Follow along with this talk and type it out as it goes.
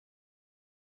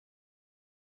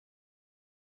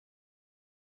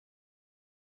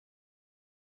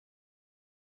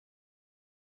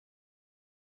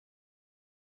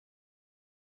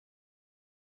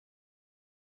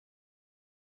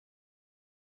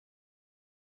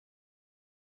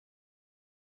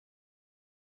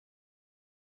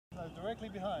directly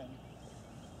behind.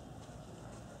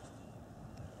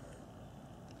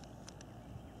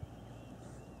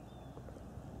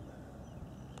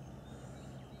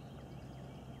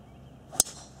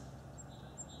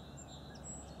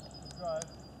 Drive.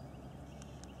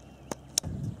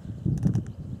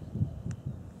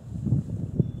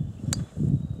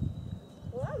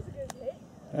 Well, that was a good hit.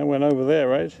 That went over there,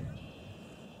 right?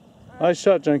 Nice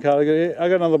shot, Giancarlo. I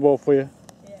got another ball for you.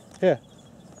 Yeah. Here.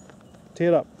 Tee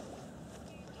it up.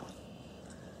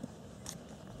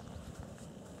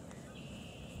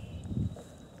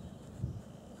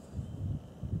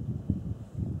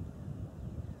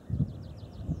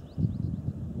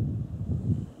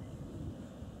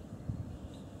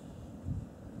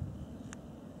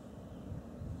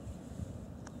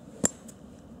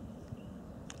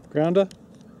 Grounder?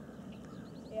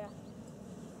 Yeah.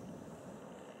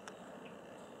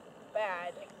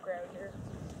 Bad grounder.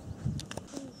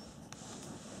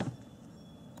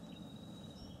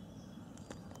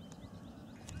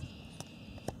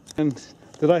 And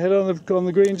did I hit on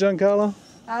the green, Giancarlo?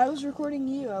 I was recording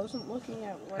you. I wasn't looking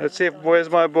at where. Let's see where's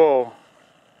my ball.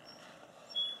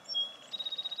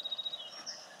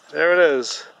 There it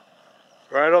is.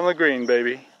 Right on the green,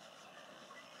 baby.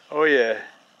 Oh yeah.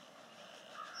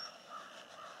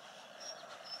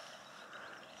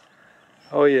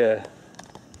 Oh yeah.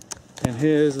 And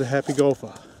here's the happy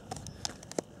golfer.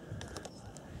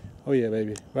 Oh yeah,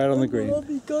 baby. Right on the green.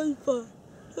 Happy golfer.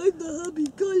 I'm the happy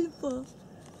golfer.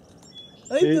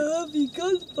 I'm the happy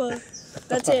golfer.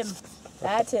 That's him.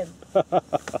 That's him.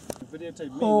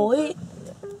 Hole 8.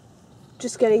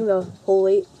 Just getting the hole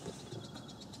 8.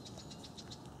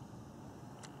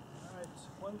 Alright,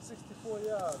 164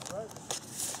 yards, right?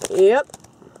 Yep.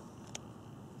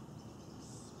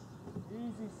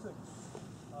 Easy 6.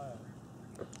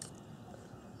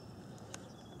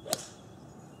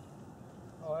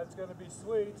 Oh, that's gonna be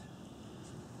sweet.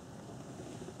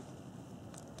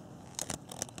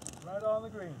 Right on the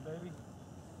green, baby.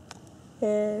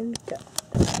 And go.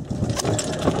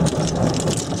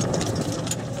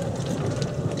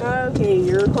 Okay,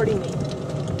 you're recording me.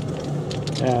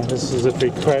 Yeah, this is if we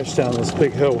crash down this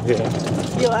big hill here.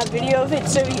 You'll have video of it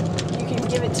so you can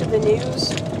give it to the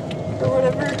news or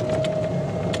whatever.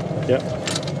 Yep.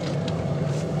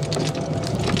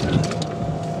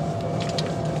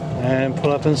 And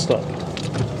pull up and stop.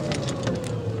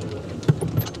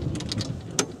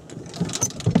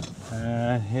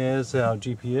 And here's our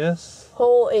GPS.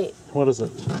 Hole 8. What is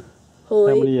it? Hole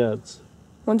 8. How many yards?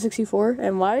 164.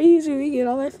 And why are you zooming in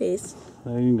on my face?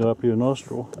 Now you can go up your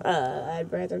nostril.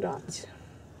 I'd rather not.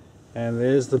 And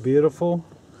there's the beautiful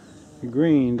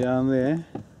green down there.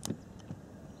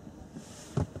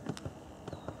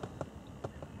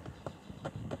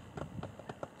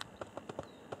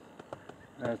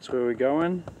 That's where we're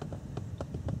going.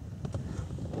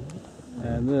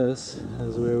 And this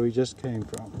is where we just came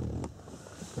from.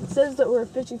 It says that we're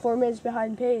 54 minutes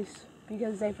behind pace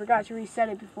because they forgot to reset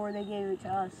it before they gave it to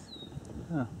us.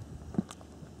 Huh.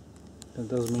 That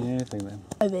doesn't mean anything then.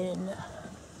 I'm in.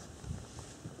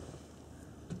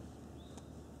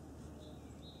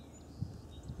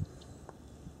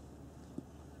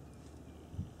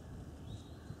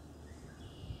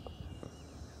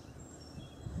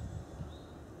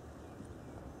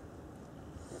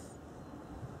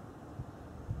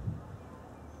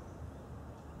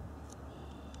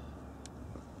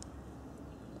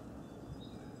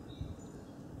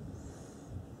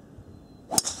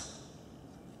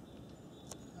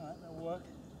 Alright, that'll work.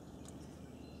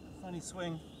 Funny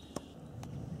swing.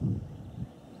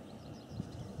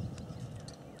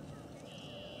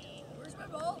 Where's my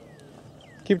ball?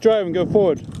 Keep driving, go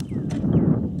forward.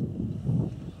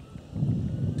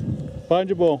 Find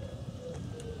your ball.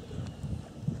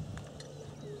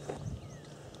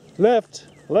 Left,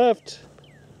 left.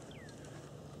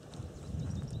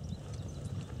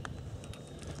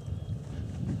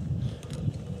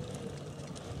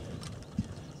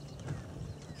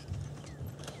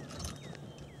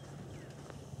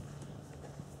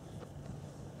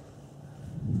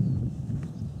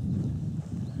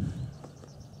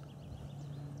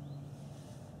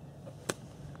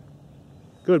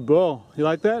 Good ball. You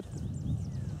like that?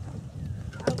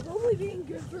 I'm only being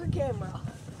good for a camera.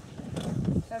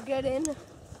 Now get in.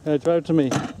 Yeah, drive to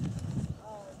me.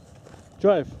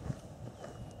 Drive.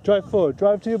 Drive forward.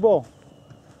 Drive to your ball.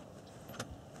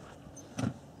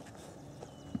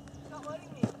 Not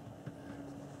letting me.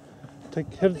 Take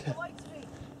It hit. likes me.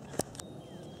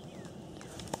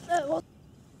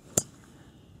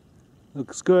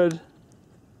 Looks good.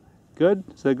 Good?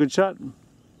 Is that a good shot?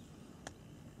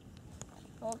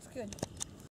 Looks good.